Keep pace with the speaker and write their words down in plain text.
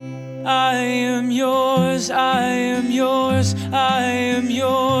I am yours, I am yours, I am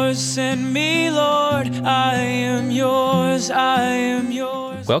yours. Send me, Lord. I am yours, I am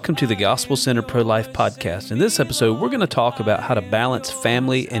yours. Welcome to the Gospel Centered Pro-Life Podcast. In this episode, we're going to talk about how to balance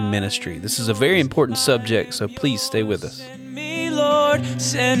family and ministry. This is a very important subject, so please stay with us. Send me, Lord.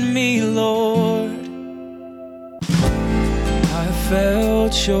 Send me, Lord. I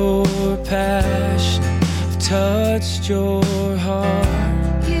felt your passion, I've touched your heart.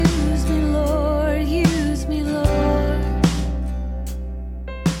 Use me, Lord, use me, Lord.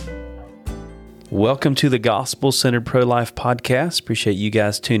 Welcome to the Gospel Centered Pro-Life Podcast. Appreciate you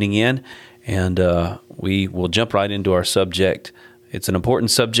guys tuning in, and we will jump right into our subject. It's an important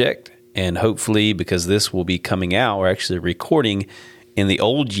subject, and hopefully, because this will be coming out, we're actually recording in the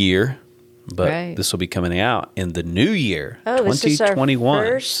old year, but This will be coming out in the new year, 2021.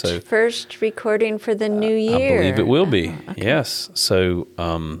 This is our first recording for the new year. I believe it will be, Okay. yes. So,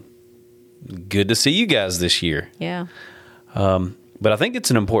 good to see you guys this year. Yeah. But I think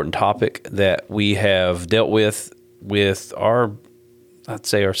it's an important topic that we have dealt with our, I'd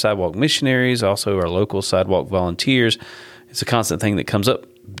say, our sidewalk missionaries, also our local sidewalk volunteers. It's a constant thing that comes up,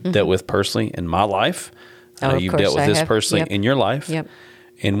 dealt with personally in my life. Of You've course dealt with I this have. personally Yep. in your life. Yep.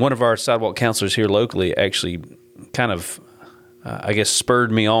 And one of our sidewalk counselors here locally actually kind of, I guess,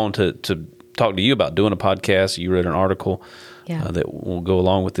 spurred me on to talk to you about doing a podcast. You wrote an article that will go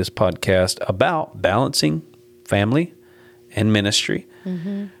along with this podcast about balancing family and ministry.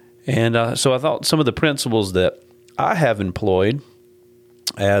 Mm-hmm. And so I thought some of the principles that I have employed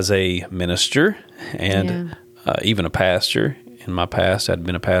as a minister and even a pastor. In my past, I'd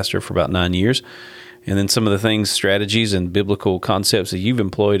been a pastor for about 9 years. And then some of the things, strategies, and biblical concepts that you've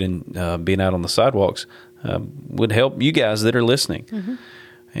employed in being out on the sidewalks would help you guys that are listening. Mm-hmm.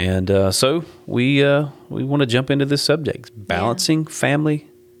 And so we want to jump into this subject, balancing family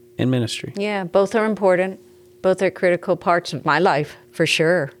and ministry. Yeah, both are important. Both are critical parts of my life, for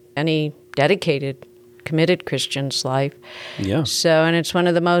sure. Any dedicated, committed Christian's life. Yeah. So, and it's one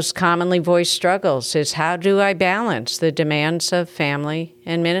of the most commonly voiced struggles is how do I balance the demands of family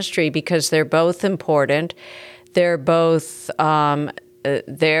and ministry? Because they're both important. They're both,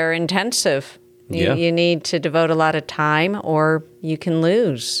 they're intensive. You need to devote a lot of time or you can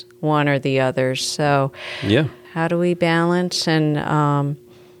lose one or the other. So how do we balance and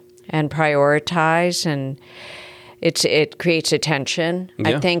prioritize? And it creates a tension.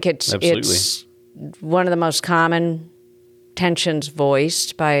 Yeah, I think it's one of the most common tensions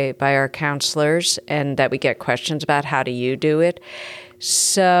voiced by our counselors, and that we get questions about how do you do it.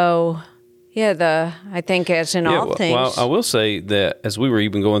 So, I think as in all things. Well, I will say that as we were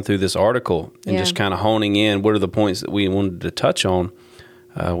even going through this article and just kind of honing in, what are the points that we wanted to touch on,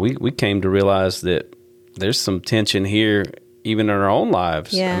 we came to realize that there's some tension here even in our own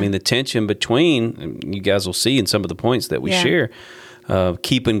lives. Yeah. I mean, the tension between, you guys will see in some of the points that we share,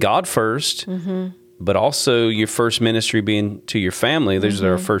 keeping God first, but also your first ministry being to your family. Those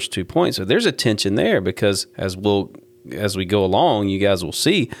are our first 2 points. So there's a tension there because as we go along, you guys will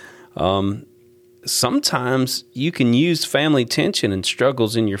see, sometimes you can use family tension and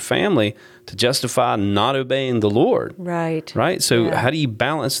struggles in your family to justify not obeying the Lord. Right. So how do you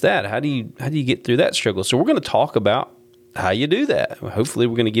balance that? How do you get through that struggle? So we're going to talk about how you do that. Hopefully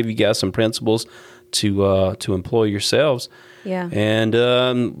we're going to give you guys some principles to employ yourselves. Yeah.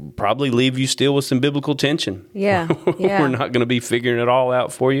 And probably leave you still with some biblical tension. Yeah. We're not going to be figuring it all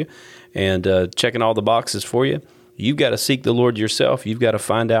out for you and checking all the boxes for you. You've got to seek the Lord yourself. You've got to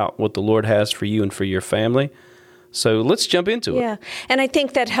find out what the Lord has for you and for your family. So let's jump into it. Yeah. And I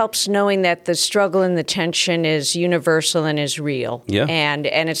think that helps knowing that the struggle and the tension is universal and is real. Yeah. And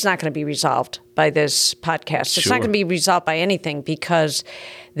it's not going to be resolved by this podcast. It's not going to be resolved by anything because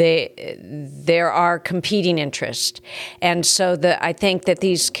there are competing interests. And so I think that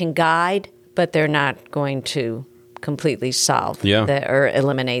these can guide, but they're not going to completely solve or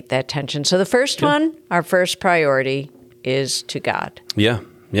eliminate that tension. So the first one, our first priority is to God. Yeah.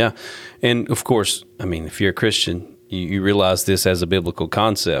 And of course, I mean, if you're a Christian, you realize this as a biblical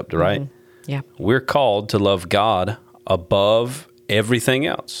concept, right? Mm-hmm. Yeah. We're called to love God above everything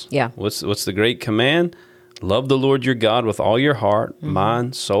else. Yeah. What's the great command? Love the Lord your God with all your heart,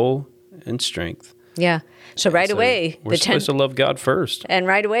 mind, soul, and strength. Yeah. So away, we're supposed to love God first. And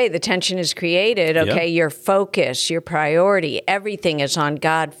right away, the tension is created. Okay, your focus, your priority, everything is on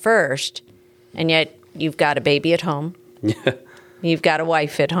God first, and yet you've got a baby at home. Yeah. You've got a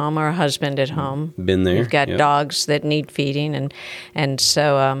wife at home or a husband at home. Been there. You've got dogs that need feeding, and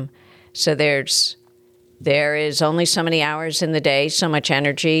so there is only so many hours in the day, so much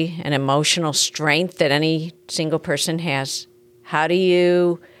energy and emotional strength that any single person has. How do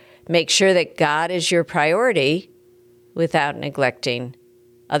you make sure that God is your priority without neglecting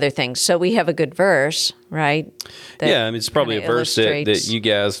other things. So we have a good verse, right? Yeah, I mean, it's probably a verse that you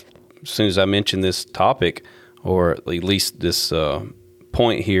guys, as soon as I mentioned this topic, or at least this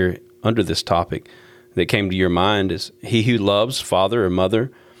point here under this topic, that came to your mind is, he who loves father or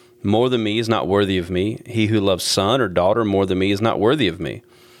mother more than me is not worthy of me. He who loves son or daughter more than me is not worthy of me.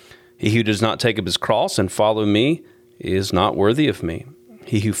 He who does not take up his cross and follow me is not worthy of me.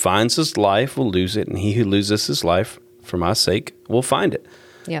 He who finds his life will lose it, and he who loses his life for my sake will find it.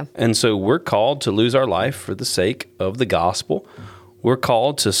 Yeah. And so we're called to lose our life for the sake of the gospel. We're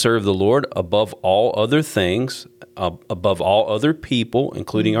called to serve the Lord above all other things, above all other people,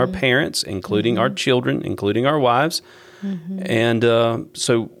 including our parents, including our children, including our wives. And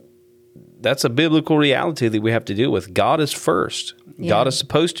so that's a biblical reality that we have to deal with. God is first. Yeah. God is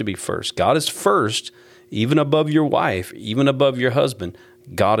supposed to be first. God is first, even above your wife, even above your husband.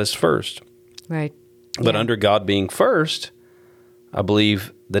 God is first. Right. But under God being first, I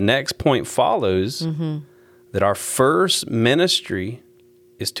believe the next point follows that our first ministry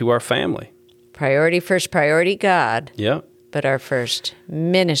is to our family. Priority first, priority God. Yeah. But our first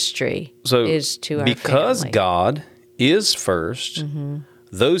ministry is to our because family. God is first,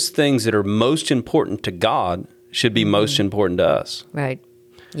 those things that are most important to God should be most important to us. Right.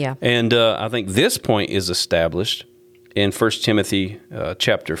 Yeah. And I think this point is established in 1 Timothy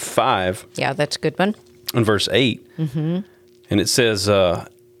chapter 5. Yeah, that's a good one. In verse 8. And it says,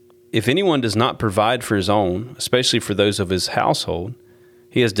 if anyone does not provide for his own, especially for those of his household,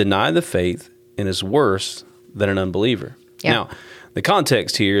 he has denied the faith and is worse than an unbeliever. Yeah. Now, the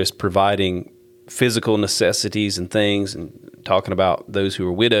context here is providing physical necessities and things, and talking about those who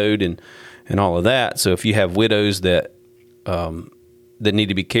are widowed and all of that. So if you have widows that need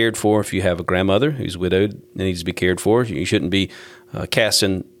to be cared for, if you have a grandmother who's widowed that needs to be cared for, you shouldn't be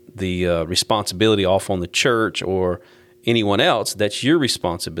casting the responsibility off on the church or anyone else. That's your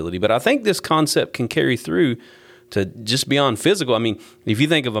responsibility. But I think this concept can carry through to just beyond physical. I mean, if you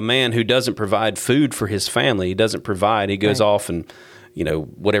think of a man who doesn't provide food for his family, he doesn't provide, he goes off and,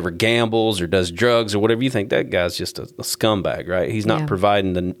 whatever, gambles or does drugs or whatever, you think that guy's just a scumbag, right? He's not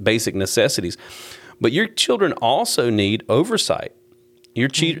providing the basic necessities. But your children also need oversight. Your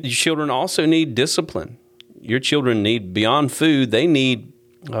children also need discipline. Your children need, beyond food, they need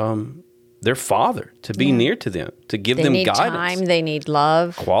their father to be near to them, to give them guidance. They need time, they need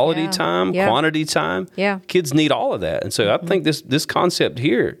love. Quality time, quantity time. Yeah. Kids need all of that. And so I think this concept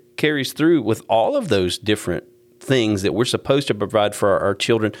here carries through with all of those different things that we're supposed to provide for our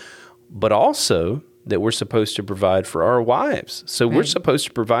children, but also that we're supposed to provide for our wives. So we're supposed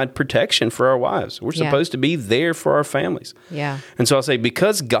to provide protection for our wives. We're supposed to be there for our families. Yeah. And so I say,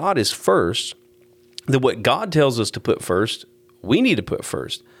 because God is first, that what God tells us to put first, we need to put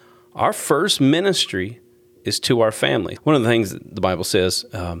first. Our first ministry is to our family. One of the things that the Bible says,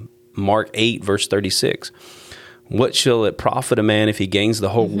 Mark 8, verse 36, what shall it profit a man if he gains the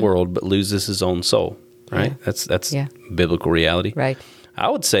whole world but loses his own soul? Right? Yeah. That's biblical reality. Right. I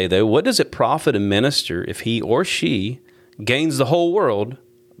would say, though, what does it profit a minister if he or she gains the whole world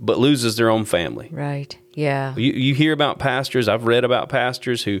but loses their own family? Right. Yeah. You hear about pastors, I've read about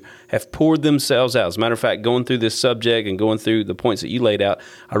pastors who have poured themselves out. As a matter of fact, going through this subject and going through the points that you laid out,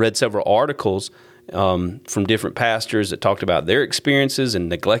 I read several articles from different pastors that talked about their experiences and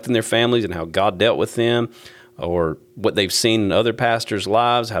neglecting their families and how God dealt with them, or what they've seen in other pastors'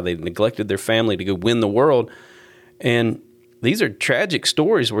 lives, how they've neglected their family to go win the world. And these are tragic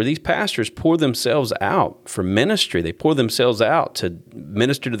stories where these pastors pour themselves out for ministry. They pour themselves out to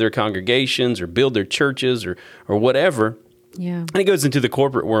minister to their congregations or build their churches or whatever. Yeah. And it goes into the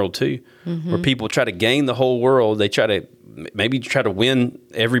corporate world too, where people try to gain the whole world. They try to win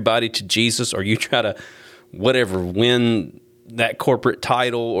everybody to Jesus, or you try to win that corporate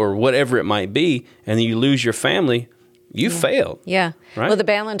title or whatever it might be, and then you lose your family. You failed. Yeah. Right? Well, the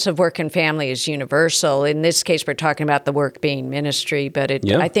balance of work and family is universal. In this case, we're talking about the work being ministry, but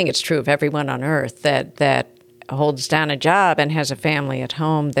I think it's true of everyone on earth that holds down a job and has a family at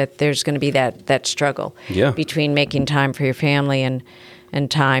home, that there's going to be that struggle between making time for your family and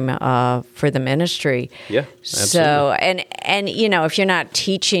time for the ministry. Yeah, absolutely. So, and if you're not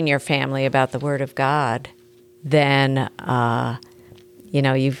teaching your family about the Word of God, then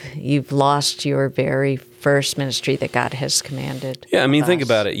you've lost your very first ministry that God has commanded. Yeah, I mean, think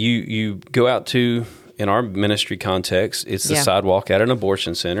about it. You go out to, in our ministry context, it's the sidewalk at an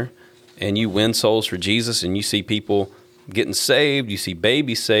abortion center, and you win souls for Jesus, and you see people getting saved, you see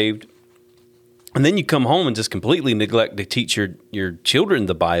babies saved, and then you come home and just completely neglect to teach your children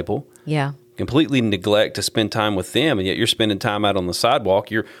the Bible. Yeah. completely neglect to spend time with them, and yet you're spending time out on the sidewalk.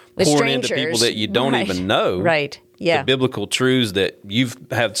 You're with pouring into strangers. people that you don't even know. Right. Yeah. The biblical truths that you've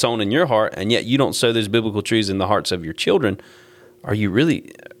have sown in your heart, and yet you don't sow those biblical truths in the hearts of your children. Are you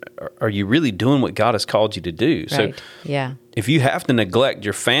really doing what God has called you to do? Right. So yeah. if you have to neglect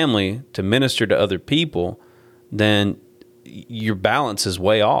your family to minister to other people, then your balance is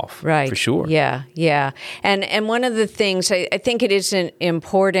way off, right? For sure. Yeah, yeah. And one of the things I think it is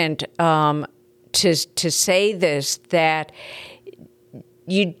important to say this, that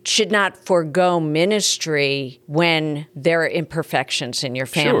you should not forego ministry when there are imperfections in your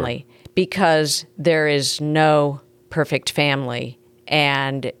family, because there is no perfect family,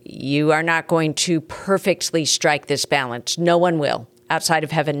 and you are not going to perfectly strike this balance. No one will. Outside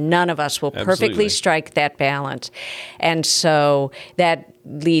of heaven, none of us will perfectly strike that balance. And so that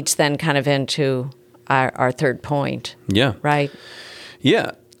leads then kind of into our third point. Yeah. Right?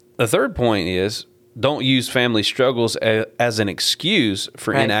 Yeah. The third point is, don't use family struggles as an excuse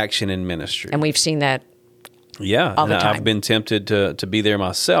for inaction in ministry. And we've seen that all the time. I've been tempted to be there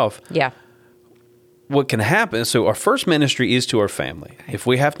myself. Yeah. What can happen, so our first ministry is to our family. Right. If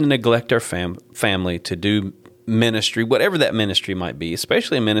we have to neglect our family to do ministry, whatever that ministry might be,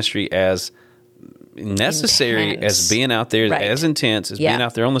 especially a ministry as necessary as being out there, as intense as being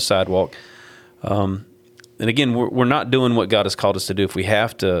out there on the sidewalk. And again, we're not doing what God has called us to do if we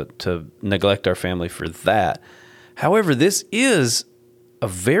have to neglect our family for that. However, this is a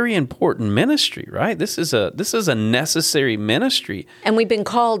very important ministry, right? This is a necessary ministry. And we've been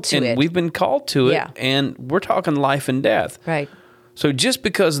called to it. We've been called to it, and we're talking life and death. Right. So just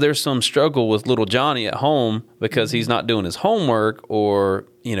because there's some struggle with little Johnny at home because he's not doing his homework, or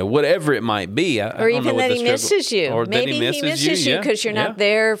whatever it might be, or even that he misses you, or maybe that he misses you because you're not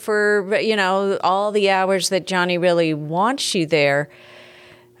there for all the hours that Johnny really wants you there.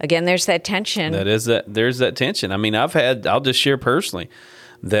 Again, there's that tension. There's that tension. I mean, I'll just share personally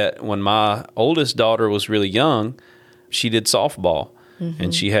that when my oldest daughter was really young, she did softball,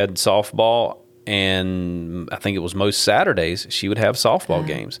 and she had softball. And I think it was most Saturdays she would have softball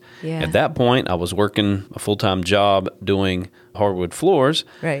games. Yeah. At that point, I was working a full-time job doing hardwood floors.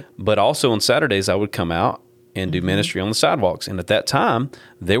 Right. But also on Saturdays, I would come out and do ministry on the sidewalks. And at that time,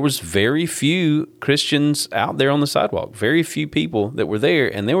 there was very few Christians out there on the sidewalk, very few people that were there.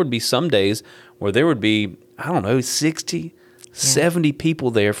 And there would be some days where there would be, 60, 70 people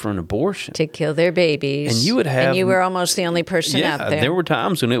there for an abortion. To kill their babies. And you would have... And you were almost the only person out there. There were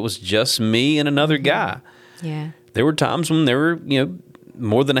times when it was just me and another guy. Yeah. There were times when there were,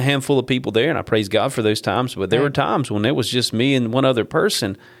 more than a handful of people there, and I praise God for those times. But there were times when it was just me and one other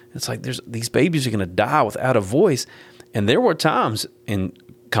person. It's like these babies are going to die without a voice. And there were times in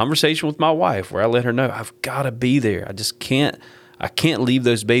conversation with my wife where I let her know, I've got to be there. I just can't leave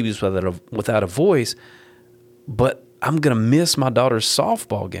those babies without a voice. But I'm going to miss my daughter's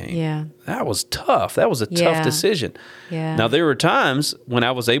softball game. Yeah. That was tough. That was a tough decision. Yeah. Now, there were times when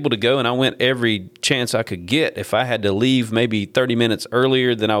I was able to go, and I went every chance I could get. If I had to leave maybe 30 minutes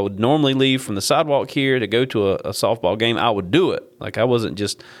earlier than I would normally leave from the sidewalk here to go to a softball game, I would do it. Like, I wasn't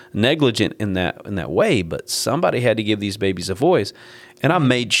just negligent in that way, but somebody had to give these babies a voice. And I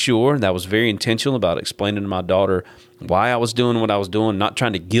made sure, and I was very intentional about explaining to my daughter why I was doing what I was doing, not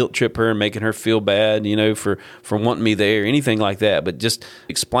trying to guilt trip her and making her feel bad, for wanting me there, anything like that, but just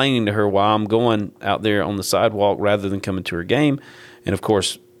explaining to her why I'm going out there on the sidewalk rather than coming to her game. And of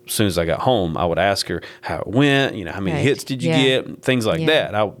course, as soon as I got home, I would ask her how it went, how many hits did you get, things like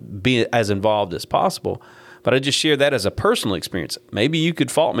that. I would be as involved as possible. But I just share that as a personal experience. Maybe you could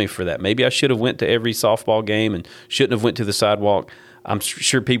fault me for that. Maybe I should have went to every softball game and shouldn't have went to the sidewalk. I'm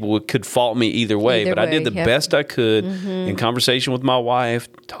sure people could fault me either way, but I did the best I could in conversation with my wife,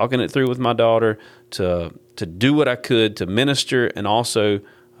 talking it through with my daughter, to do what I could to minister and also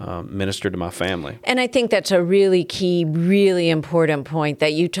minister to my family. And I think that's a really key, really important point,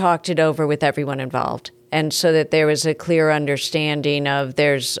 that you talked it over with everyone involved. And so that there was a clear understanding of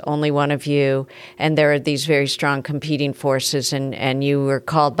there's only one of you, and there are these very strong competing forces, and you were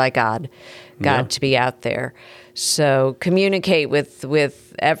called by God to be out there. So communicate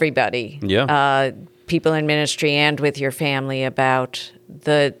with everybody, people in ministry and with your family about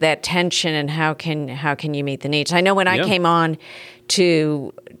that tension and how can you meet the needs. I know when I came on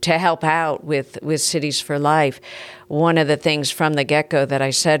to help out with Cities for Life, one of the things from the get-go that I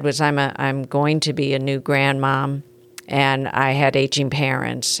said was I'm going to be a new grandmom, and I had aging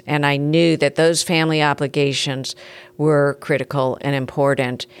parents, and I knew that those family obligations were critical and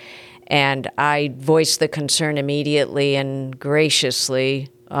important. And I voiced the concern immediately and graciously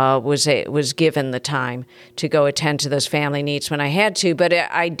was given the time to go attend to those family needs when I had to, but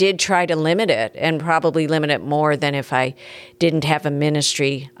I did try to limit it, and probably limit it more than if I didn't have a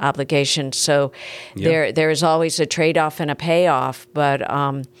ministry obligation. So there is always a trade-off and a payoff, but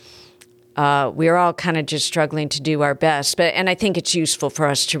we're all kind of just struggling to do our best. And I think it's useful for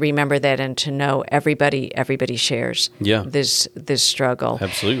us to remember that and to know everybody shares this struggle.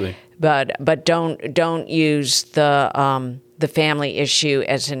 Absolutely. But don't use the family issue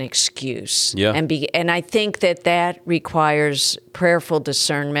as an excuse. Yeah. And I think that requires prayerful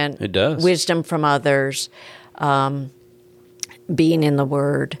discernment. It does. Wisdom from others, being in the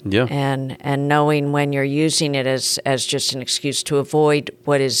Word, and knowing when you're using it as just an excuse to avoid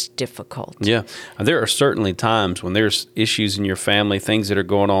what is difficult. Yeah. There are certainly times when there's issues in your family, things that are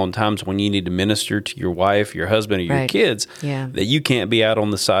going on, times when you need to minister to your wife, your husband, or your kids, that you can't be out on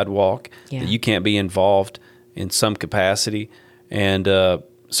the sidewalk, that you can't be involved in some capacity. And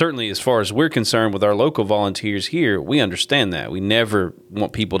certainly as far as we're concerned with our local volunteers here, we understand that. We never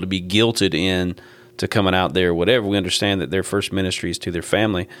want people to be guilted in to coming out there or whatever. We understand that their first ministry is to their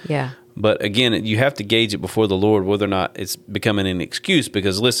family. Yeah. But again, you have to gauge it before the Lord whether or not it's becoming an excuse.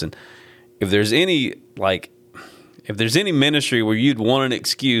 Because listen, if there's any ministry where you'd want an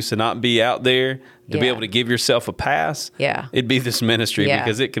excuse to not be out there to be able to give yourself a pass, it'd be this ministry,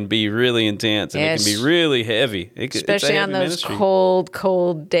 because it can be really intense and it can be really heavy. Especially on those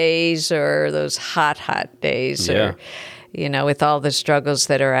cold days, or those hot days, or with all the struggles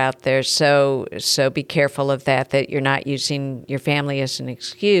that are out there. So be careful of that you're not using your family as an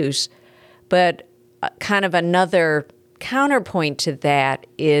excuse. But kind of another counterpoint to that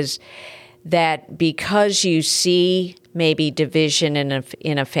is that because you see maybe division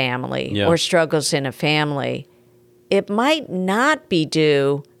in a family or struggles in a family, it might not be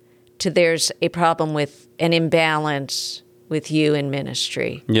due to there's a problem with an imbalance with you in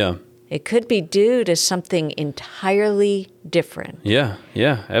ministry. Yeah. It could be due to something entirely different. Yeah,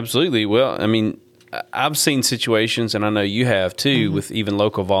 absolutely. Well, I mean, I've seen situations, and I know you have too, with even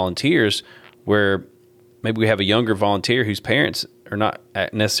local volunteers, where maybe we have a younger volunteer whose parents are not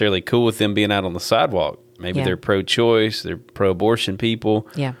necessarily cool with them being out on the sidewalk. Maybe they're pro-choice, they're pro-abortion people.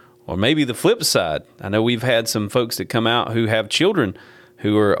 Yeah. Or maybe the flip side. I know we've had some folks that come out who have children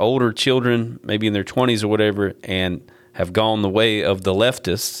who are older children, maybe in their 20s or whatever, and have gone the way of the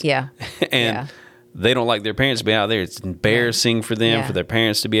leftists. Yeah. And they don't like their parents to be out there. It's embarrassing for them, for their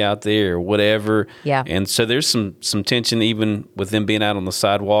parents to be out there or whatever. Yeah. And so there's some tension even with them being out on the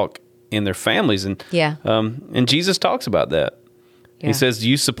sidewalk in their families. And and Jesus talks about that. Yeah. He says, do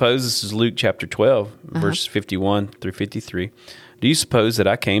you suppose, this is Luke chapter 12, verses 51 through 53, do you suppose that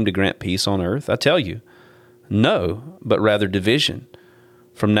I came to grant peace on earth? I tell you, no, but rather division.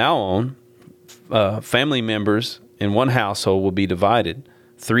 From now on, family members in one household will be divided,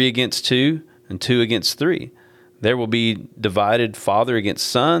 3 against 2 and 2 against 3. There will be divided father against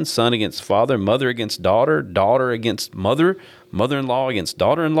son, son against father, mother against daughter, daughter against mother, mother-in-law against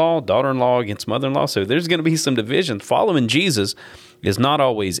daughter-in-law, daughter-in-law against mother-in-law. So there's going to be some division. Following Jesus is not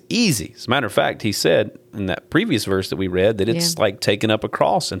always easy. As a matter of fact, he said in that previous verse that we read that it's like taking up a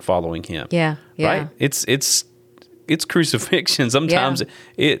cross and following him. Yeah. Right? It's crucifixion. Sometimes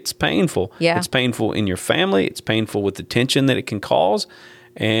it's painful. Yeah. It's painful in your family. It's painful with the tension that it can cause,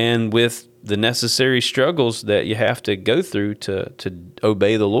 and with the necessary struggles that you have to go through to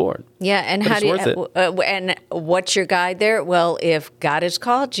obey the Lord. Yeah, and but how do you? And what's your guide there? Well, if God has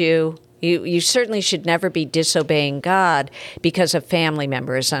called you, you certainly should never be disobeying God because a family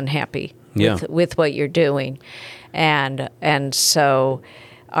member is unhappy with what you're doing, and so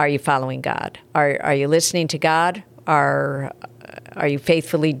are you following God? Are you listening to God? Are you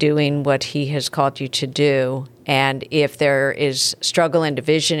faithfully doing what He has called you to do? And if there is struggle and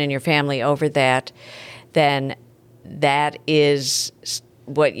division in your family over that, then that is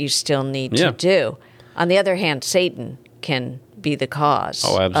what you still need to do. On the other hand, Satan can be the cause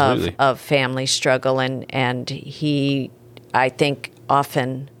of family struggle, and he, I think,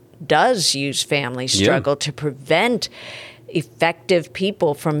 often does use family struggle to prevent effective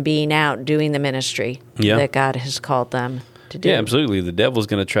people from being out doing the ministry that God has called them to do. Yeah, absolutely. The devil's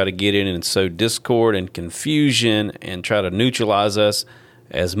going to try to get in and sow discord and confusion and try to neutralize us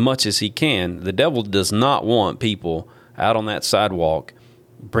as much as he can. The devil does not want people out on that sidewalk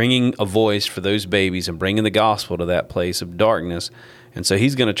bringing a voice for those babies and bringing the gospel to that place of darkness. And so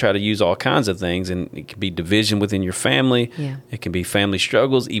he's going to try to use all kinds of things, and it can be division within your family. Yeah. It can be family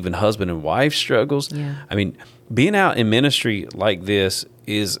struggles, even husband and wife struggles. Yeah. I mean, being out in ministry like this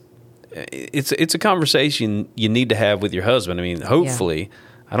it's a conversation you need to have with your husband. I mean, hopefully,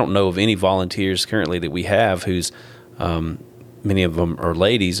 I don't know of any volunteers currently that we have whose many of them are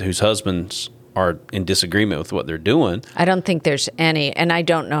ladies whose husbands are in disagreement with what they're doing. I don't think there's any, and I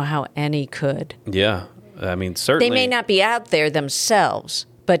don't know how any could. Yeah. I mean, certainly. They may not be out there themselves,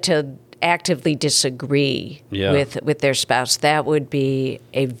 but to actively disagree with their spouse, that would be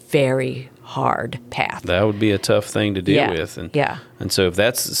a very hard path. That would be a tough thing to deal with. And so if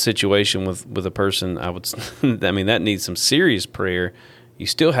that's the situation with a person, I mean, that needs some serious prayer. You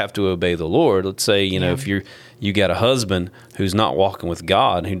still have to obey the Lord. Let's say, if you got a husband who's not walking with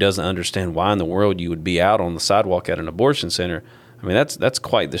God, who doesn't understand why in the world you would be out on the sidewalk at an abortion center. I mean, that's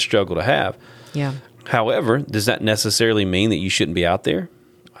quite the struggle to have. Yeah. However, does that necessarily mean that you shouldn't be out there?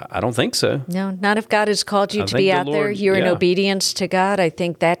 I don't think so. No, not if God has called you to be out there. You're in obedience to God. I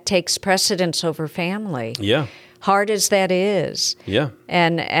think that takes precedence over family. Yeah. Hard as that is. Yeah.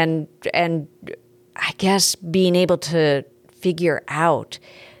 And I guess being able to figure out,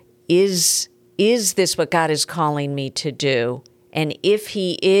 is this what God is calling me to do? And if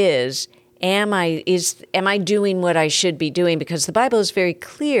he is, am I doing what I should be doing? Because the Bible is very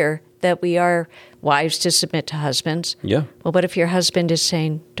clear that we are wives to submit to husbands. Yeah. Well, what if your husband is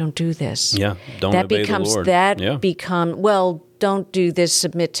saying, don't do this? Yeah. Don't obey the Lord. Don't do this,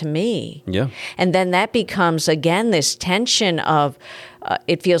 submit to me. Yeah. And then that becomes, again, this tension of,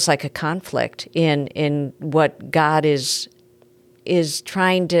 it feels like a conflict in what God is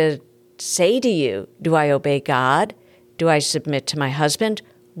trying to say to you. Do I obey God? Do I submit to my husband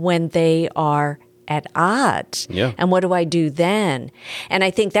when they are at odds? Yeah. And what do I do then? And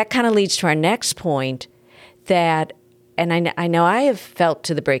I think that kind of leads to our next point that, and I know I have felt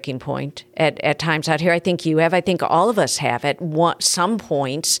to the breaking point at times out here. I think you have. I think all of us have at some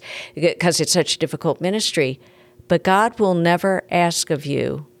points, because it's such a difficult ministry. But God will never ask of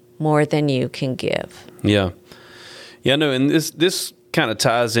you more than you can give. Yeah. Yeah, no, and this kind of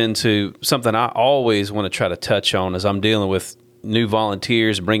ties into something I always want to try to touch on as I'm dealing with new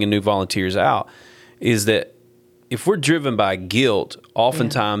volunteers, bringing new volunteers out, is that if we're driven by guilt,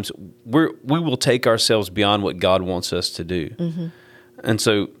 oftentimes we will take ourselves beyond what God wants us to do. Mm-hmm. And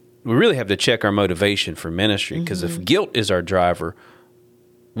so we really have to check our motivation for ministry, because if guilt is our driver,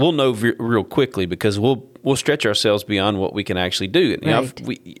 we'll know real quickly, because we'll stretch ourselves beyond what we can actually do.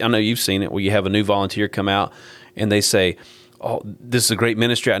 Right. I know you've seen it where you have a new volunteer come out and they say, oh, this is a great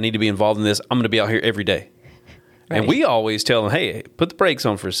ministry. I need to be involved in this. I'm going to be out here every day. Right. And we always tell them, hey, put the brakes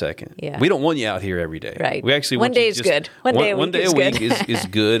on for a second. Yeah. We don't want you out here every day. Right. We actually one day is good. One day a week is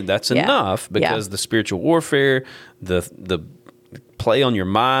good. That's enough, because the spiritual warfare, the play on your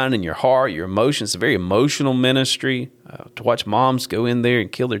mind and your heart, your emotions, it's a very emotional ministry. To watch moms go in there and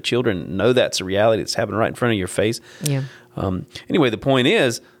kill their children and know that's a reality that's happening right in front of your face. Yeah. Anyway, the point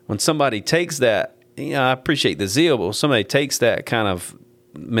is, when somebody takes that, I appreciate the zeal, but when somebody takes that kind of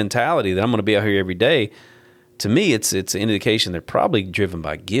mentality that I'm going to be out here every day, to me, it's an indication they're probably driven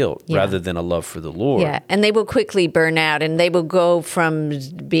by guilt rather than a love for the Lord. Yeah, and they will quickly burn out, and they will go from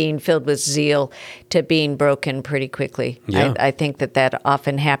being filled with zeal to being broken pretty quickly. Yeah. I think that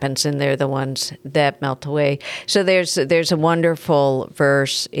often happens, and they're the ones that melt away. So there's a wonderful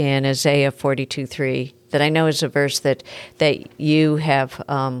verse in Isaiah 42:3 that I know is a verse that you have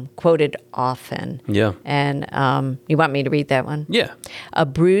quoted often. Yeah. And you want me to read that one? Yeah. A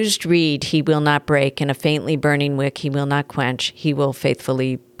bruised reed he will not break, and a faintly burning wick he will not quench. He will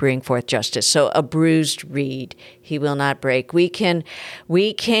faithfully bring forth justice. So a bruised reed he will not break. We can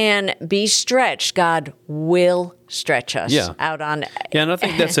be stretched. God will stretch us out on. Yeah, and I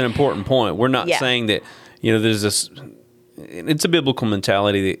think that's an important point. We're not saying that, there's this. It's a biblical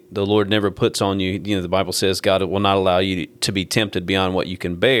mentality that the Lord never puts on you. The Bible says God will not allow you to be tempted beyond what you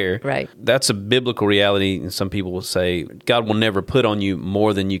can bear. Right. That's a biblical reality. And some people will say God will never put on you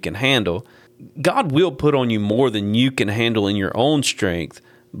more than you can handle. God will put on you more than you can handle in your own strength,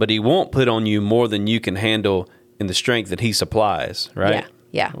 but he won't put on you more than you can handle in the strength that he supplies, right?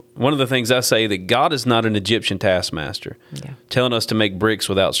 Yeah. One of the things I say that God is not an Egyptian taskmaster telling us to make bricks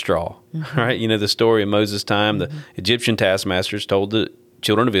without straw, right? The story of Moses' time, the Egyptian taskmasters told the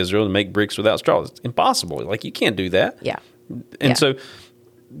children of Israel to make bricks without straw. It's impossible. Like, you can't do that. Yeah. And so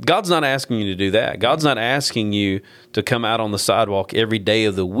God's not asking you to do that. God's not asking you to come out on the sidewalk every day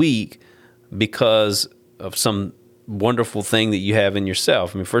of the week because of some wonderful thing that you have in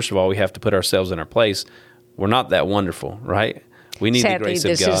yourself. I mean, first of all, we have to put ourselves in our place. We're not that wonderful, right? We need Sadly, the grace of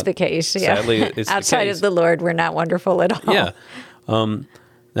God. this is the case. Yeah. Sadly, it's outside the case. of the Lord, we're not wonderful at all. Yeah.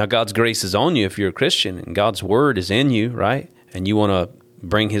 Now, God's grace is on you if you're a Christian, and God's word is in you, right? And you want to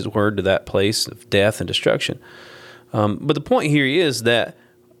bring his word to that place of death and destruction. But the point here is that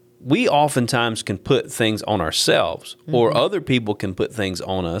we oftentimes can put things on ourselves, or other people can put things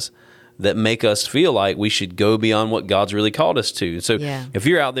on us that make us feel like we should go beyond what God's really called us to. So if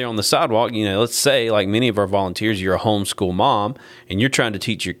you're out there on the sidewalk, let's say like many of our volunteers, you're a homeschool mom and you're trying to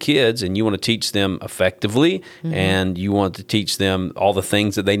teach your kids and you want to teach them effectively and you want to teach them all the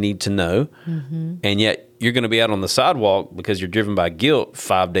things that they need to know. And yet you're going to be out on the sidewalk because you're driven by guilt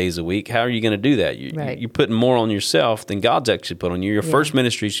 5 days a week. How are you going to do that? You're putting more on yourself than God's actually put on you. Your first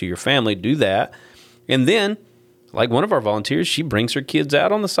ministry is to your family. Do that. And then, like one of our volunteers, she brings her kids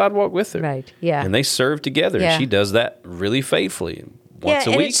out on the sidewalk with her. Right, yeah. And they serve together. Yeah. She does that really faithfully once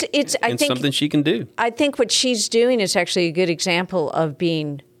a week. It's something she can do. I think what she's doing is actually a good example of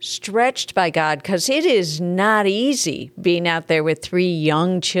being stretched by God, because it is not easy being out there with 3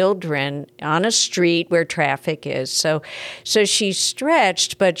 young children on a street where traffic is. So she's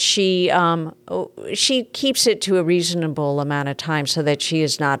stretched, but she keeps it to a reasonable amount of time so that she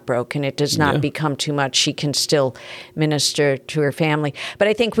is not broken. It does not become too much. She can still minister to her family. But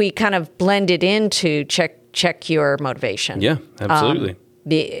I think we kind of blend it into check your motivation. Yeah, absolutely.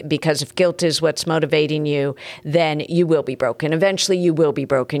 Because if guilt is what's motivating you, then you will be broken. Eventually, you will be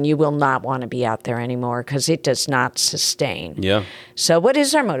broken. You will not want to be out there anymore because it does not sustain. Yeah. So what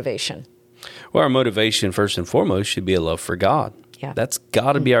is our motivation? Well, our motivation, first and foremost, should be a love for God. Yeah. That's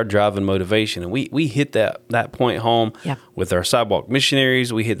got to be our driving motivation. And we hit that point home with our sidewalk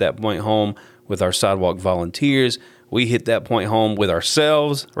missionaries. We hit that point home with our sidewalk volunteers. We hit that point home with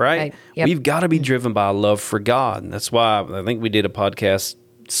ourselves, right? Yep. We've got to be driven by a love for God. And that's why I think we did a podcast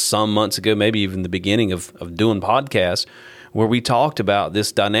some months ago, maybe even the beginning of doing podcasts, where we talked about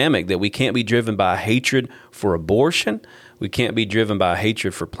this dynamic that we can't be driven by hatred for abortion. We can't be driven by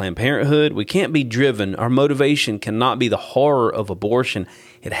hatred for Planned Parenthood. We can't be driven. Our motivation cannot be the horror of abortion.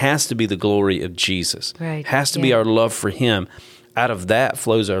 It has to be the glory of Jesus. Right. It has to be our love for Him. Out of that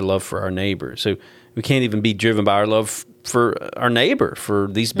flows our love for our neighbor. So we can't even be driven by our love for our neighbor, for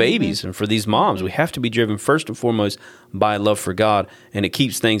these babies and for these moms. We have to be driven first and foremost by love for God, and it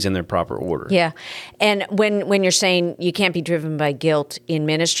keeps things in their proper order. Yeah. And when you're saying you can't be driven by guilt in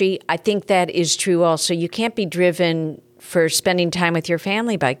ministry, I think that is true also. You can't be driven for spending time with your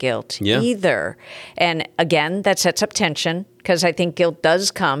family by guilt either. And again, that sets up tension, because I think guilt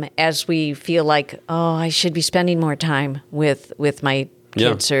does come as we feel like, oh, I should be spending more time with my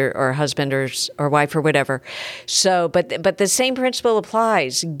kids or husband or wife or whatever. So, but the same principle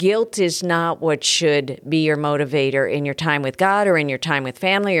applies. Guilt is not what should be your motivator in your time with God or in your time with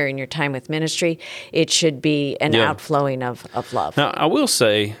family or in your time with ministry. It should be an outflowing of love. Now, I will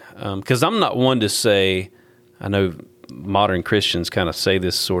say, because I'm not one to say, I know modern Christians kind of say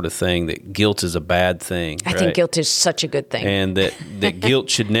this sort of thing, that guilt is a bad thing. I think guilt is such a good thing. And that guilt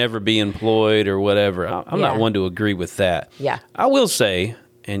should never be employed or whatever. I'm not one to agree with that. Yeah. I will say,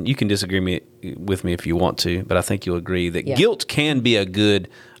 and you can disagree with me if you want to, but I think you'll agree that guilt can be a good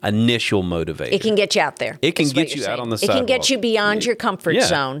initial motivator. It can get you out there. It can get you out on the sidewalk. It can get you beyond your comfort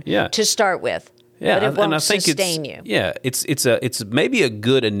zone to start with. Yeah, but it won't and I think sustain you. Yeah, it's maybe a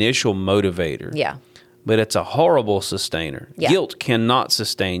good initial motivator. Yeah. But it's a horrible sustainer. Yeah. Guilt cannot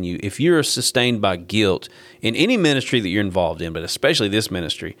sustain you. If you're sustained by guilt in any ministry that you're involved in, but especially this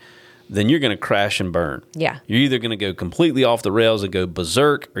ministry, then you're going to crash and burn. Yeah. You're either going to go completely off the rails and go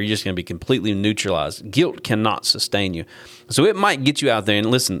berserk, or you're just going to be completely neutralized. Guilt cannot sustain you. So it might get you out there.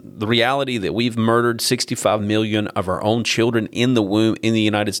 And listen, the reality that we've murdered 65 million of our own children in the womb in the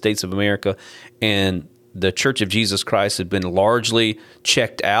United States of America, and the Church of Jesus Christ has been largely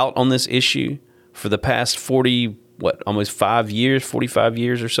checked out on this issue for the past 45 years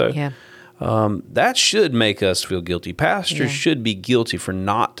or so. Yeah. That should make us feel guilty. Pastors should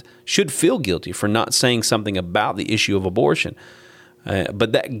feel guilty for not saying something about the issue of abortion.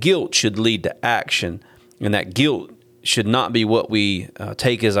 But that guilt should lead to action, and that guilt should not be what we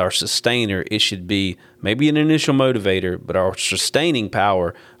take as our sustainer. It should be maybe an initial motivator, but our sustaining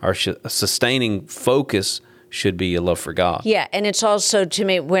power, our sustaining focus should be a love for God. Yeah, and it's also, to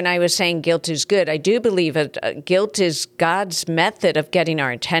me, when I was saying guilt is good, I do believe that guilt is God's method of getting our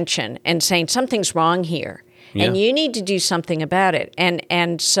attention and saying something's wrong here. Yeah. And you need to do something about it.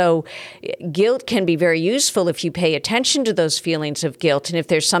 And so guilt can be very useful if you pay attention to those feelings of guilt, and if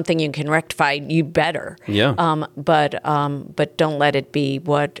there's something you can rectify, you better. Yeah. But don't let it be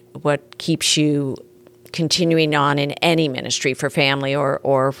what keeps you continuing on in any ministry for family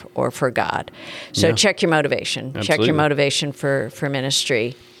or for God. So check your motivation. Absolutely. Check your motivation for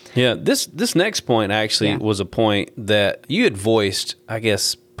ministry. Yeah, this next point actually was a point that you had voiced, I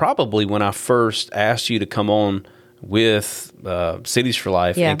guess, probably when I first asked you to come on with Cities for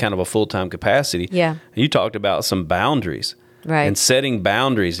Life in kind of a full-time capacity. Yeah. You talked about some boundaries. Right. And setting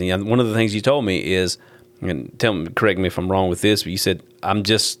boundaries. And one of the things you told me is and correct me if I'm wrong with this, but you said,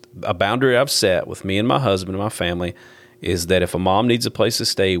 a boundary I've set with me and my husband and my family is that if a mom needs a place to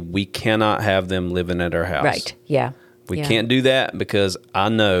stay, we cannot have them living at our house. Right. Yeah. We can't do that because I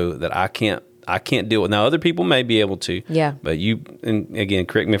know that I can't deal with. Now, other people may be able to. Yeah. But you, and again,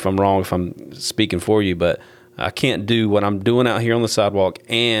 correct me if I'm wrong, if I'm speaking for you, but I can't do what I'm doing out here on the sidewalk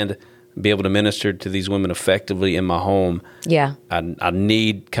and be able to minister to these women effectively in my home. Yeah. I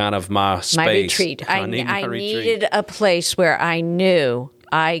need kind of my space. My retreat. I needed a place where I knew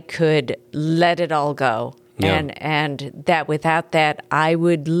I could let it all go. Yeah. And that without that, I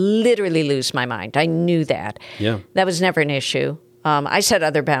would literally lose my mind. I knew that. Yeah. That was never an issue. I set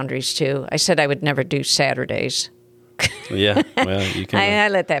other boundaries too. I said I would never do Saturdays. Yeah, well, you can. I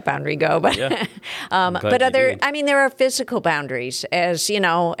let that boundary go, but Yeah. but there are physical boundaries. As you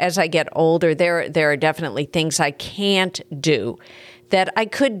know, as I get older, there are definitely things I can't do that I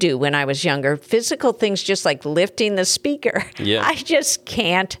could do when I was younger. Physical things, just like lifting the speaker. Yeah. I just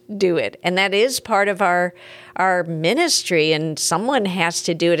can't do it, and that is part of our ministry. And someone has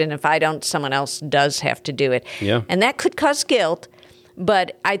to do it, and if I don't, someone else does have to do it. Yeah. And that could cause guilt.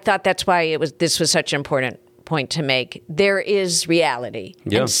 But I thought that's why this was such an important point to make. There is reality.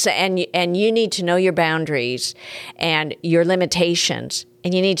 Yeah. And you need to know your boundaries and your limitations,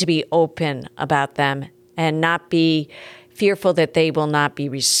 and you need to be open about them and not be fearful that they will not be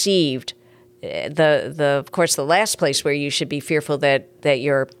received. Of course, the last place where you should be fearful that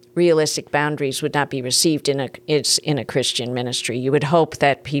your realistic boundaries would not be received is in a Christian ministry. You would hope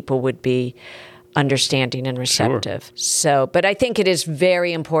that people would be understanding and receptive. Sure. So, but I think it is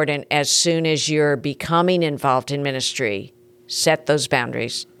very important as soon as you're becoming involved in ministry, set those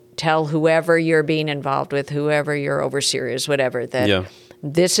boundaries. Tell whoever you're being involved with, whoever your overseer is, whatever, that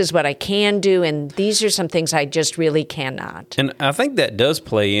this is what I can do, and these are some things I just really cannot. And I think that does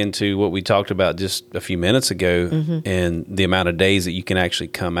play into what we talked about just a few minutes ago, and the amount of days that you can actually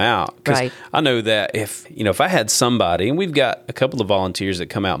come out. Right. I know that if I had somebody, and we've got a couple of volunteers that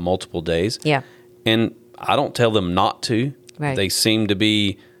come out multiple days. Yeah. And I don't tell them not to. Right. They seem to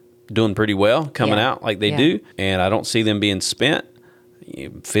be doing pretty well coming out like they do. And I don't see them being spent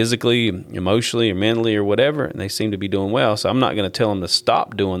physically, emotionally, or mentally or whatever. And they seem to be doing well. So I'm not going to tell them to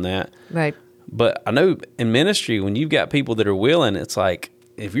stop doing that. Right. But I know in ministry, when you've got people that are willing, it's like,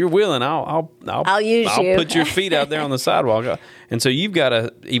 if you're willing, I'll use you. put your feet out there on the sidewalk. And so you've got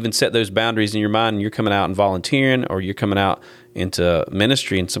to even set those boundaries in your mind. And you're coming out and volunteering, or you're coming out into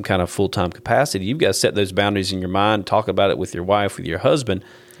ministry in some kind of full-time capacity. You've got to set those boundaries in your mind, talk about it with your wife, with your husband,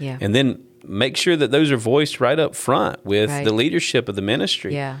 and then make sure that those are voiced right up front with the leadership of the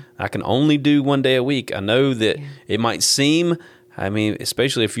ministry. Yeah. I can only do one day a week. I know that it might seem,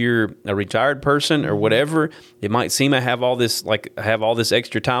 especially if you're a retired person or whatever, it might seem I have all this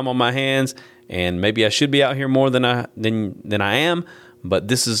extra time on my hands, and maybe I should be out here more than I am. But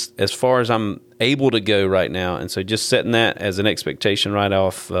this is as far as I'm able to go right now, and so just setting that as an expectation right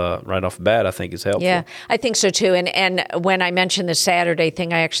off bat, I think is helpful. Yeah, I think so too. And when I mentioned the Saturday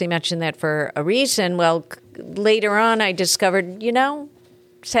thing, I actually mentioned that for a reason. Well, later on, I discovered,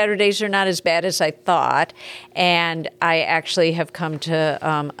 Saturdays are not as bad as I thought, and I actually have come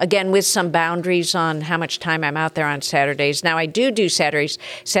to, again, with some boundaries on how much time I'm out there on Saturdays. Now, I do Saturdays,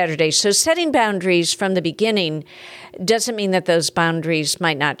 so setting boundaries from the beginning doesn't mean that those boundaries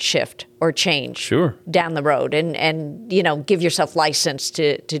might not shift or change down the road, and give yourself license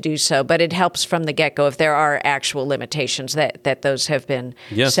to do so. But it helps from the get-go if there are actual limitations that those have been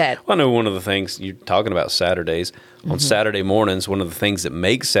set. Well, I know one of the things you're talking about Saturdays. On Saturday mornings, one of the things that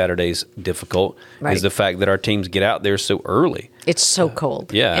makes Saturdays difficult is the fact that our teams get out there so early. It's so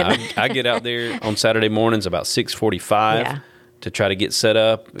cold. Yeah, I get out there on Saturday mornings about 6:45 to try to get set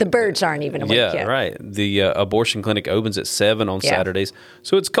up. The birds aren't even awake yet. Yeah, right. The abortion clinic opens at 7 on Saturdays,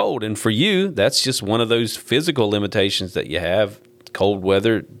 so it's cold. And for you, that's just one of those physical limitations that you have. Cold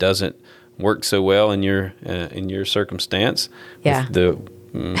weather doesn't work so well in your circumstance. Yeah. With the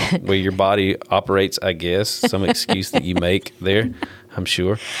way your body operates, I guess. Some excuse that you make there, I'm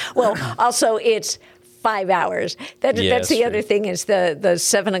sure. Well, also it's 5 hours. That's the other thing is the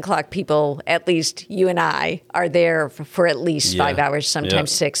 7 o'clock people, at least you and I, are there for at least 5 hours,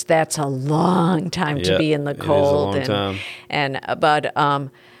 sometimes 6. That's a long time to be in the cold. It is a long time. But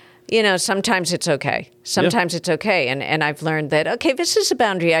sometimes it's okay. Sometimes it's okay. And I've learned that, okay, this is a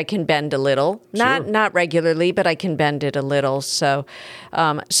boundary I can bend a little. Not regularly, but I can bend it a little. So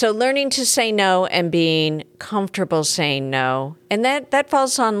learning to say no and being comfortable saying no. And that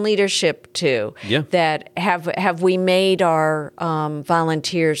falls on leadership too. Yeah. That have we made our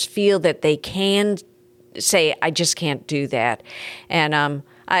volunteers feel that they can say, I just can't do that. And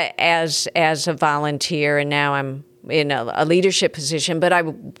as a volunteer, and now I'm in a leadership position, but I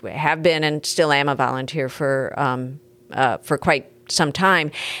have been and still am a volunteer for quite some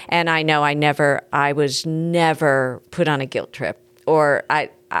time. And I know I was never put on a guilt trip, or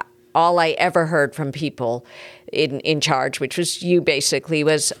all I ever heard from people in charge, which was you basically,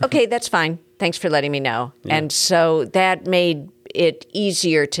 was, okay, that's fine. Thanks for letting me know. Yeah. And so that made it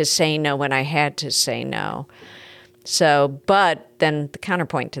easier to say no when I had to say no. So, but then the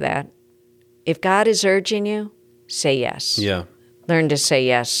counterpoint to that, if God is urging you, say yes. Yeah. Learn to say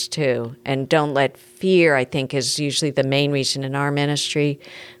yes, too. And don't let fear, I think, is usually the main reason in our ministry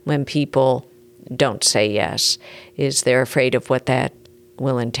when people don't say yes, is they're afraid of what that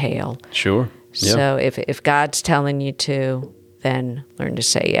will entail. Sure. Yeah. So if God's telling you to, then learn to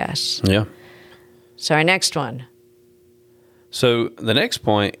say yes. Yeah. So our next one. So the next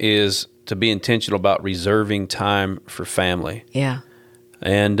point is to be intentional about reserving time for family. Yeah.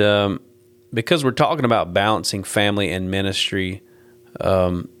 And because we're talking about balancing family and ministry,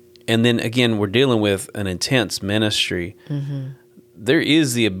 and then again, we're dealing with an intense ministry, there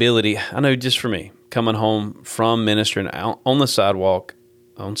is the ability, I know just for me, coming home from ministering out on the sidewalk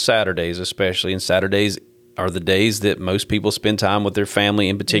on Saturdays especially, and Saturdays are the days that most people spend time with their family,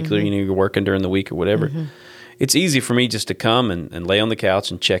 in particular, you're working during the week or whatever. It's easy for me just to come and lay on the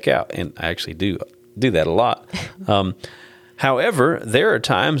couch and check out, and I actually do that a lot. However, there are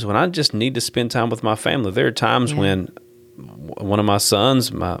times when I just need to spend time with my family. There are times when one of my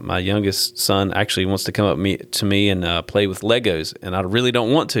sons, my youngest son, actually wants to come up to me and play with Legos, and I really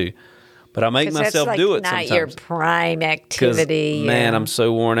don't want to, but I make myself do it sometimes. That's not your prime activity. Man, I'm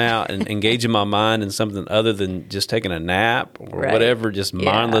so worn out, and engaging my mind in something other than just taking a nap or whatever, just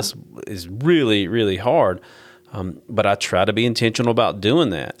mindless, is really, really hard. But I try to be intentional about doing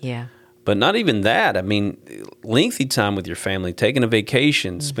that. Yeah. But not even that. I mean, lengthy time with your family, taking a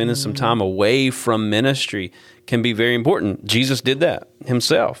vacation, spending some time away from ministry can be very important. Jesus did that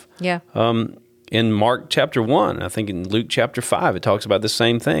himself. Yeah. In Mark chapter 1, I think in Luke chapter 5, it talks about the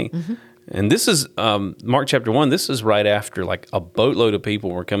same thing. And this is, Mark chapter 1, this is right after like a boatload of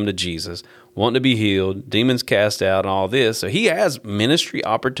people were coming to Jesus, wanting to be healed, demons cast out, and all this. So he has ministry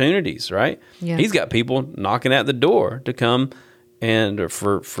opportunities, right? Yeah. He's got people knocking at the door to come and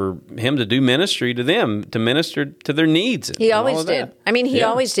for him to do ministry to them, to minister to their needs. He always did. I mean, he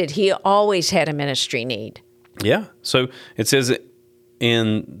always did. He always had a ministry need. Yeah. So it says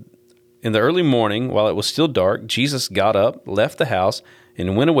in the early morning, while it was still dark, Jesus got up, left the house,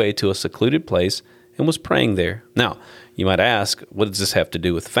 and went away to a secluded place and was praying there. Now, you might ask, what does this have to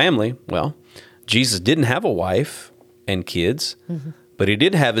do with family? Well, Jesus didn't have a wife and kids, but he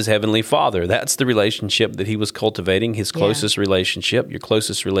did have his heavenly Father. That's the relationship that he was cultivating, his closest relationship. Your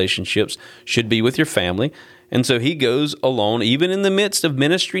closest relationships should be with your family. And so he goes alone, even in the midst of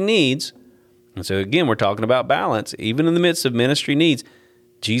ministry needs. And so again, we're talking about balance. Even in the midst of ministry needs,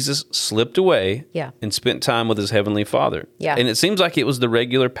 Jesus slipped away and spent time with his heavenly Father. Yeah. And it seems like it was the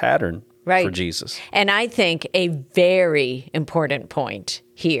regular pattern for Jesus. And I think a very important point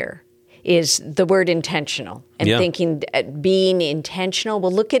here is the word intentional, and thinking, being intentional.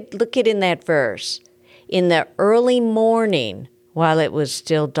 Well, look at in that verse. In the early morning, while it was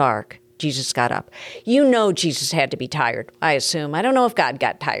still dark, Jesus got up. You know Jesus had to be tired, I assume. I don't know if God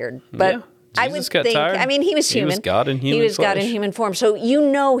got tired, but I would think, tired. I mean, he was human. He was God in human flesh. God in human form. So you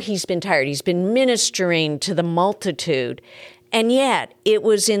know he's been tired. He's been ministering to the multitude. And yet, it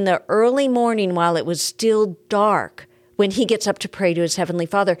was in the early morning while it was still dark when he gets up to pray to his heavenly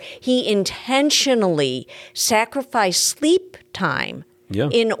Father. He intentionally sacrificed sleep time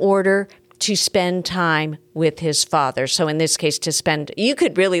in order to spend time with his Father. So in this case, you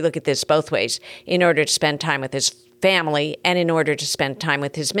could really look at this both ways, in order to spend time with his family and in order to spend time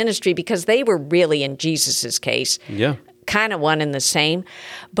with his ministry, because they were really, in Jesus's case, kind of one and the same.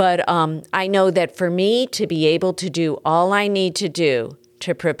 But I know that for me to be able to do all I need to do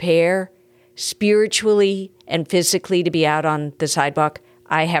to prepare spiritually and physically to be out on the sidewalk,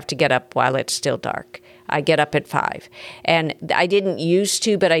 I have to get up while it's still dark. I get up at 5. And I didn't used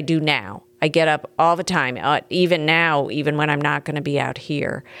to, but I do now. I get up all the time, even now, even when I'm not going to be out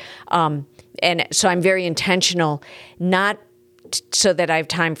here. And so I'm very intentional, not so that I have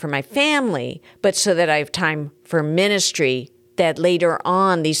time for my family, but so that I have time for ministry, that later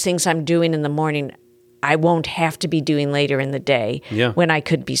on, these things I'm doing in the morning, I won't have to be doing later in the day when I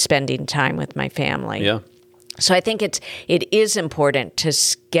could be spending time with my family. Yeah. So I think it is important to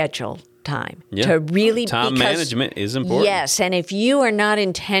schedule time, to really, time management is important. Yes, and if you are not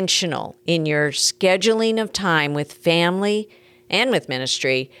intentional in your scheduling of time with family and with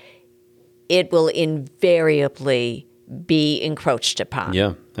ministry, it will invariably be encroached upon.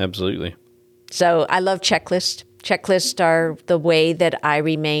 Yeah, absolutely. So I love checklists. Checklists are the way that I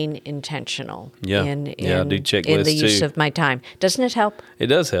remain intentional I do in checklists the use too. of my time. Doesn't it help? It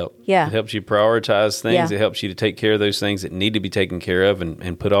does help. Yeah. It helps you prioritize things. Yeah. It helps you to take care of those things that need to be taken care of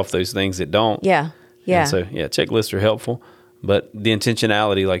and put off those things that don't. Yeah. Yeah. And so, checklists are helpful. But the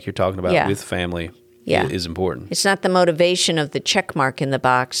intentionality, like you're talking about with family, is important. It's not the motivation of the check mark in the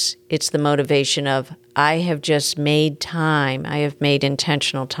box. It's the motivation of, I have just made time. I have made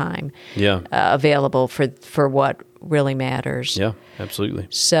intentional time available for what really matters. Yeah, absolutely.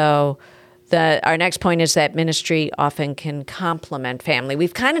 So our next point is that ministry often can complement family.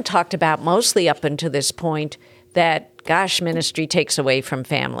 We've kind of talked about mostly up until this point that, gosh, ministry takes away from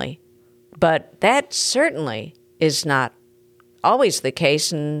family. But that certainly is not always the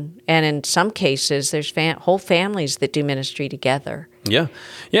case, and in some cases, there's whole families that do ministry together. Yeah,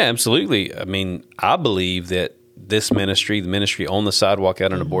 absolutely. I mean, I believe that this ministry, the ministry on the sidewalk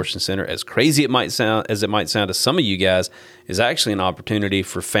at an abortion center, as crazy it might sound to some of you guys, is actually an opportunity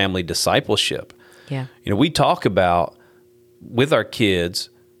for family discipleship. Yeah, we talk about with our kids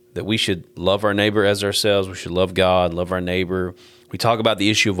that we should love our neighbor as ourselves. We should love God, love our neighbor. We talk about the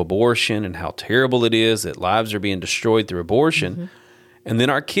issue of abortion and how terrible it is that lives are being destroyed through abortion. Mm-hmm. And then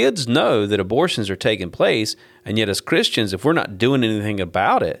our kids know that abortions are taking place, and yet as Christians, if we're not doing anything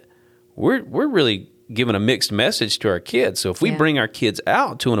about it, we're really giving a mixed message to our kids. So if we bring our kids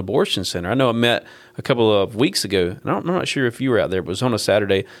out to an abortion center, I know I met a couple of weeks ago, and I'm not sure if you were out there, but it was on a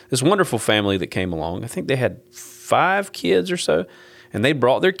Saturday, this wonderful family that came along. I think they had 5 kids or so, and they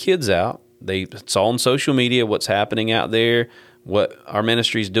brought their kids out. They saw on social media what's happening out there, what our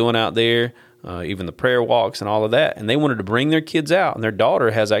ministry is doing out there, even the prayer walks and all of that. And they wanted to bring their kids out. And their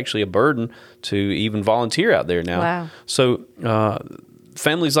daughter has actually a burden to even volunteer out there now. Wow. So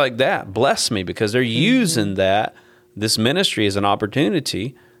families like that bless me because they're using this ministry as an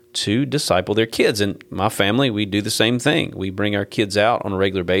opportunity to disciple their kids. And my family, we do the same thing. We bring our kids out on a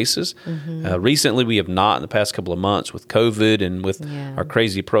regular basis. Mm-hmm. Recently, we have not in the past couple of months with COVID and with our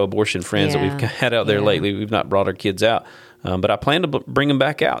crazy pro-abortion friends that we've had out there lately. We've not brought our kids out. But I plan to bring them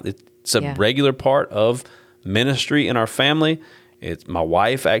back out. It's a regular part of ministry in our family. My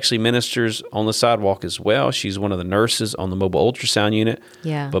wife actually ministers on the sidewalk as well. She's one of the nurses on the mobile ultrasound unit.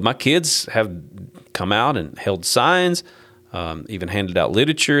 Yeah. But my kids have come out and held signs, even handed out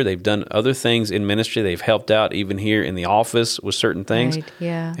literature. They've done other things in ministry. They've helped out even here in the office with certain things. Right.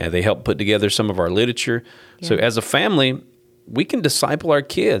 Yeah. And they help put together some of our literature. Yeah. So as a family, we can disciple our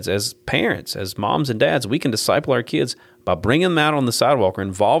kids as parents, as moms and dads. We can disciple our kids by bringing them out on the sidewalk or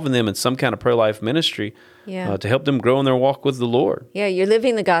involving them in some kind of pro-life ministry to help them grow in their walk with the Lord. Yeah, you're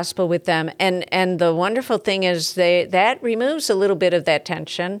living the gospel with them. And the wonderful thing is that removes a little bit of that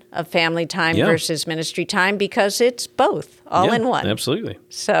tension of family time versus ministry time because it's both, all in one. Absolutely.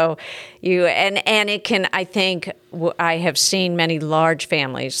 So and it can, I think, I have seen many large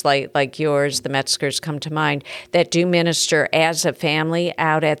families like yours, the Metzgers come to mind, that do minister as a family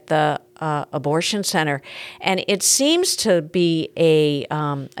out at the abortion center, and it seems to be a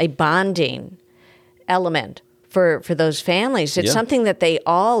bonding element for those families. It's something that they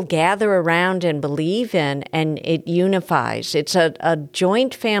all gather around and believe in, and it unifies. It's a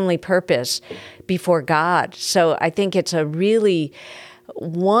joint family purpose before God. So I think it's a really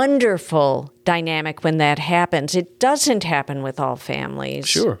wonderful dynamic when that happens. It doesn't happen with all families.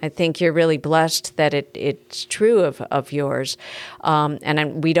 Sure. I think you're really blessed that it's true of yours.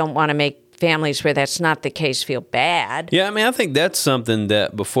 And we don't want to make families where that's not the case feel bad. Yeah, I mean, I think that's something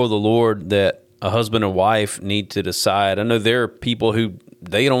that before the Lord that a husband and wife need to decide. I know there are people who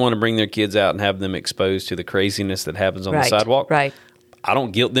they don't want to bring their kids out and have them exposed to the craziness that happens on the sidewalk. Right. I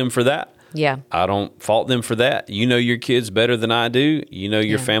don't guilt them for that. Yeah. I don't fault them for that. You know your kids better than I do. You know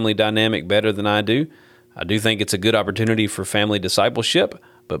your family dynamic better than I do. I do think it's a good opportunity for family discipleship,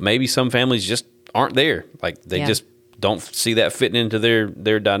 but maybe some families just aren't there. Like they just don't see that fitting into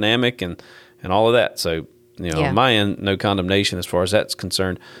their dynamic and all of that. So, on my end, no condemnation as far as that's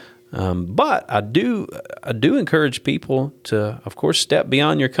concerned. But I do encourage people to, of course, step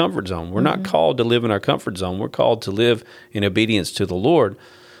beyond your comfort zone. We're not called to live in our comfort zone. We're called to live in obedience to the Lord.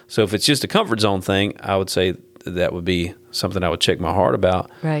 So if it's just a comfort zone thing, I would say that would be something I would check my heart about.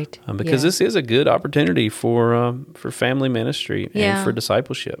 Right. Because this is a good opportunity for family ministry and for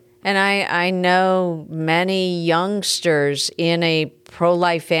discipleship. And I know many youngsters in a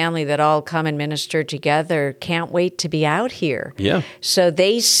pro-life family that all come and minister together can't wait to be out here. Yeah. So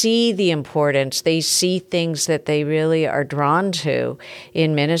they see the importance. They see things that they really are drawn to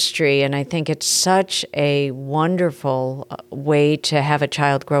in ministry. And I think it's such a wonderful way to have a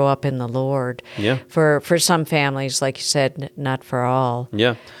child grow up in the Lord. Yeah. For some families, like you said, not for all.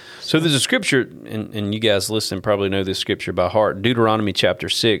 Yeah. So there's a scripture, and you guys listening probably know this scripture by heart, Deuteronomy chapter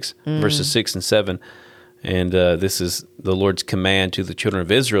 6, verses 6 and 7. And this is the Lord's command to the children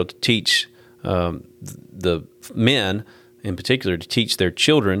of Israel to teach the men, in particular, to teach their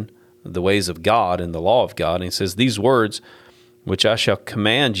children the ways of God and the law of God. And he says, these words, which I shall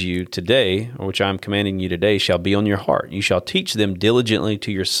command you today, or which I am commanding you today, shall be on your heart. You shall teach them diligently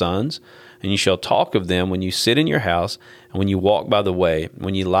to your sons, and you shall talk of them when you sit in your house, and when you walk by the way,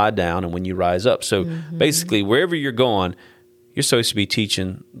 when you lie down, and when you rise up. So basically, wherever you're going, you're supposed to be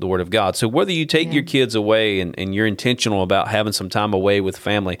teaching the Word of God. So whether you take your kids away and you're intentional about having some time away with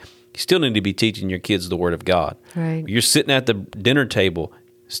family, you still need to be teaching your kids the Word of God. Right. You're sitting at the dinner table,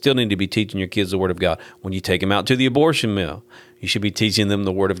 still need to be teaching your kids the Word of God. When you take them out to the abortion mill, you should be teaching them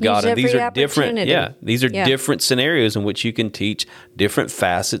the Word of God. And these are different. Yeah, these are different scenarios in which you can teach different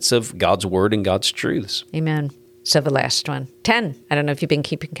facets of God's Word and God's truths. Amen. So the last one, 10. I don't know if you've been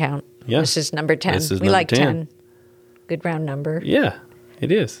keeping count. Yeah. This is number 10. This is we number like 10. 10. Good round number. Yeah,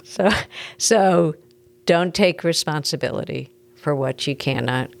 it is. So don't take responsibility for what you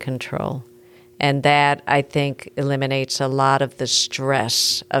cannot control. And that, I think, eliminates a lot of the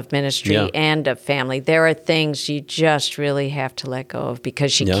stress of ministry and of family. There are things you just really have to let go of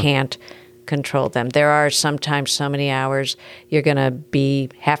because you can't control them. There are sometimes so many hours you're going to be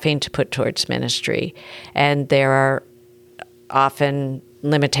having to put towards ministry. And there are often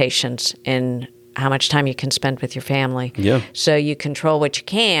limitations in how much time you can spend with your family. Yeah. So you control what you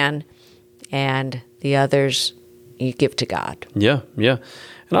can, and the others you give to God. Yeah, yeah.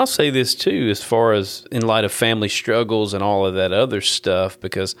 And I'll say this too, as far as in light of family struggles and all of that other stuff,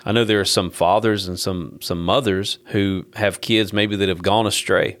 because I know there are some fathers and some mothers who have kids maybe that have gone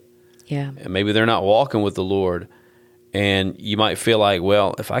astray. Yeah. And maybe they're not walking with the Lord. And you might feel like,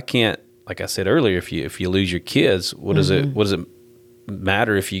 well, if I can't, like I said earlier, if you lose your kids, what does it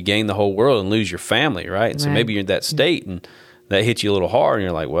matter if you gain the whole world and lose your family, right? And so maybe you're in that state and that hits you a little hard and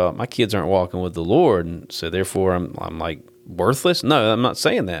you're like, well, my kids aren't walking with the Lord, and so therefore I'm like worthless. No, I'm not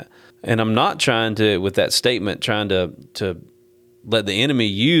saying that. And I'm not trying to, with that statement, trying to let the enemy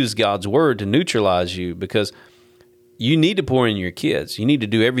use God's word to neutralize you, because you need to pour in your kids. You need to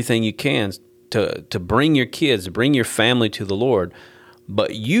do everything you can to bring your kids, to bring your family to the Lord,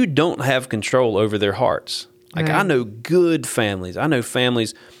 but you don't have control over their hearts. Like I know good families. I know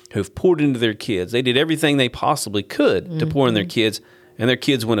families who've poured into their kids. They did everything they possibly could to pour in their kids, and their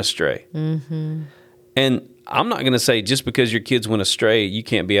kids went astray. And I'm not going to say just because your kids went astray, you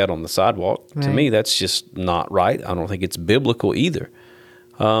can't be out on the sidewalk. To me, that's just not right. I don't think it's biblical either.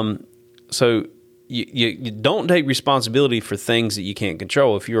 So you don't take responsibility for things that you can't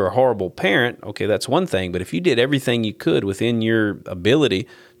control. If you're a horrible parent, okay, that's one thing. But if you did everything you could within your ability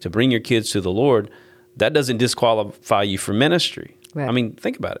to bring your kids to the Lord, that doesn't disqualify you for ministry. Right. I mean,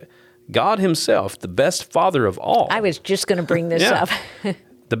 think about it. God himself, the best father of all. I was just going to bring this up.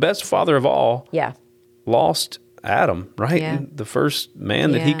 The best father of all. Yeah. Lost Adam, right? Yeah. The first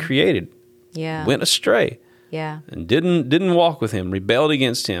man that he created. Yeah. Went astray. Yeah. And didn't walk with him, rebelled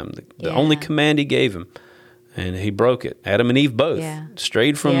against him. The only command he gave him. And he broke it. Adam and Eve both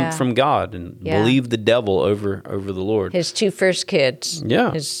strayed from God and believed the devil over the Lord. His two first kids.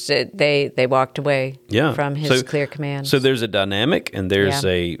 Yeah. They walked away from his clear commands. So there's a dynamic, and there's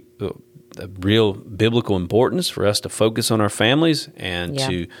a real biblical importance for us to focus on our families and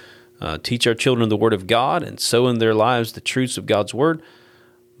to teach our children the Word of God and sow in their lives the truths of God's Word.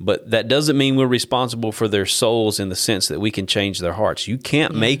 But that doesn't mean we're responsible for their souls in the sense that we can change their hearts. You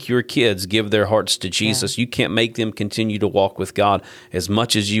can't make your kids give their hearts to Jesus. You can't make them continue to walk with God as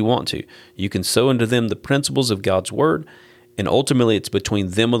much as you want to. You can sow into them the principles of God's Word, and ultimately it's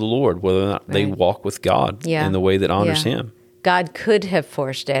between them and the Lord whether or not they walk with God in the way that honors Him. God could have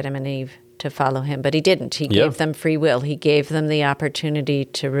forced Adam and Eve to follow Him, but He didn't. He gave them free will. He gave them the opportunity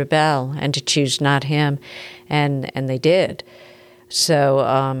to rebel and to choose not Him, and they did.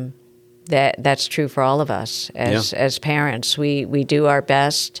 So that's true for all of us as parents. We do our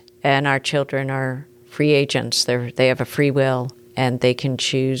best, and our children are free agents. They have a free will, and they can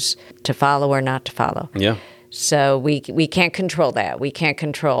choose to follow or not to follow. Yeah. So we can't control that. We can't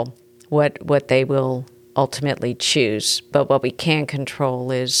control what they will ultimately choose. But what we can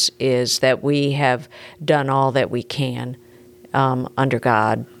control is that we have done all that we can under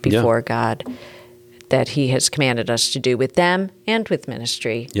God, before God, that He has commanded us to do with them and with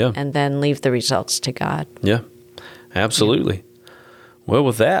ministry. Yeah. And then leave the results to God. Yeah, absolutely. Yeah. Well,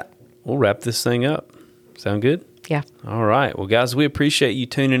 with that, we'll wrap this thing up. Sound good? Yeah. All right. Well, guys, we appreciate you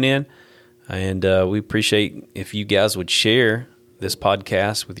tuning in, and we appreciate if you guys would share this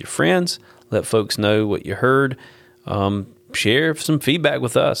podcast with your friends, let folks know what you heard, share some feedback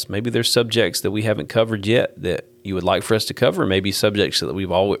with us. Maybe there's subjects that we haven't covered yet that you would like for us to cover, maybe subjects that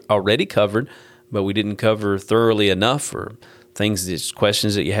we've already covered, but we didn't cover thoroughly enough, or things, just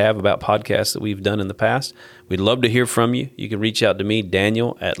questions that you have about podcasts that we've done in the past. We'd love to hear from you. You can reach out to me,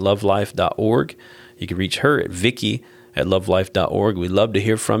 Daniel, at lovelife.org. You can reach her at Vicky at lovelife.org. We'd love to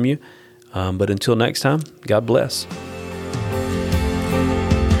hear from you. But until next time, God bless.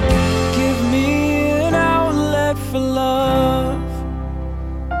 Give me an outlet for love.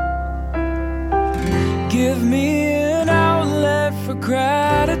 Give me an outlet for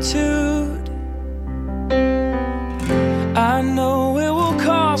gratitude. I know it will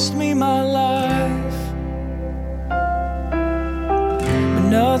cost me my life, but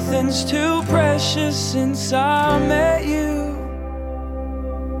nothing's too precious since I met you.